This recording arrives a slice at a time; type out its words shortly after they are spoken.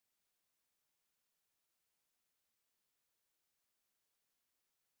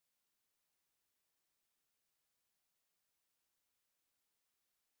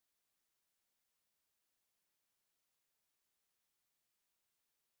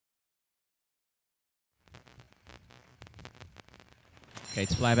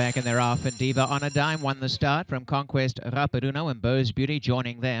Gates fly back and they're off, and Diva on a dime won the start from Conquest, Rapiduno, and Beau's Beauty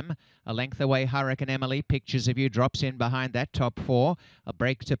joining them. A length away, Hurricane Emily, Pictures of You drops in behind that top four. A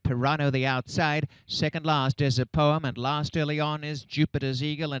break to Pirano the outside. Second last, Desert Poem, and last early on is Jupiter's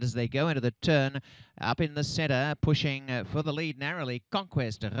Eagle. And as they go into the turn, up in the centre, pushing for the lead narrowly,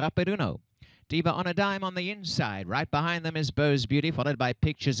 Conquest, Rapiduno. Diva on a dime on the inside. Right behind them is Beau's Beauty, followed by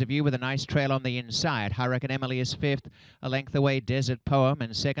Pictures of You with a nice trail on the inside. Hurricane Emily is fifth. A length away, Desert Poem,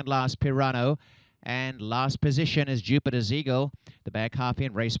 and second last, Pirano. And last position is Jupiter's Eagle. The back half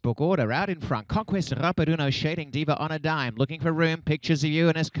in racebook order. Out in front, Conquest, Rapiduno shading Diva on a dime. Looking for room, Pictures of You,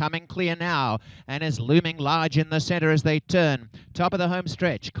 and is coming clear now. And is looming large in the centre as they turn. Top of the home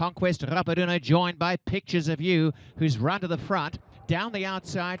stretch, Conquest, Rapiduno joined by Pictures of You, who's run to the front. Down the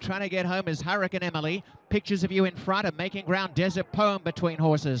outside, trying to get home is Hurricane Emily. Pictures of You in front and making ground, Desert Poem between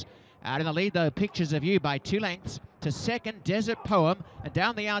horses. Out in the lead, though, Pictures of You by 2 lengths. To second, Desert Poem. And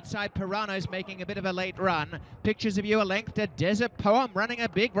down the outside, Pirano's making a bit of a late run. Pictures of You a length to Desert Poem, running a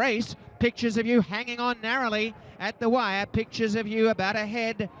big race. Pictures of You hanging on narrowly at the wire. Pictures of You about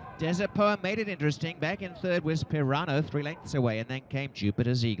ahead. Desert Poem made it interesting. Back in third was Pirano, 3 lengths away. And then came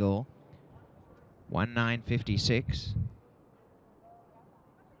Jupiter's Eagle. 1:9:56.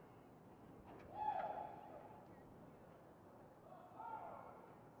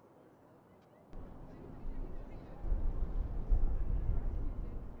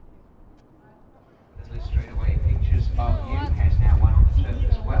 Straight away, Pictures of You has now won on the turf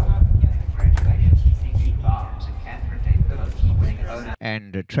as well. Congratulations to Kingview Farms and Catherine D. Phillips, the winning owner.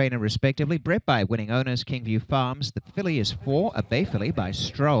 And trainer respectively, bred by winning owners Kingview Farms. The filly is 4, a bay filly by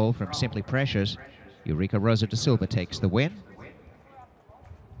Stroll from Simply Precious. Eurico Rosa to Silva takes the win.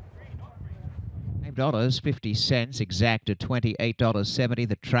 $5.50, exact at $28.70.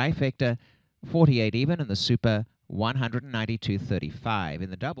 The trifecta, 48 even, and the super, 192.35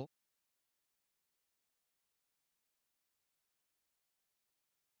 in the double.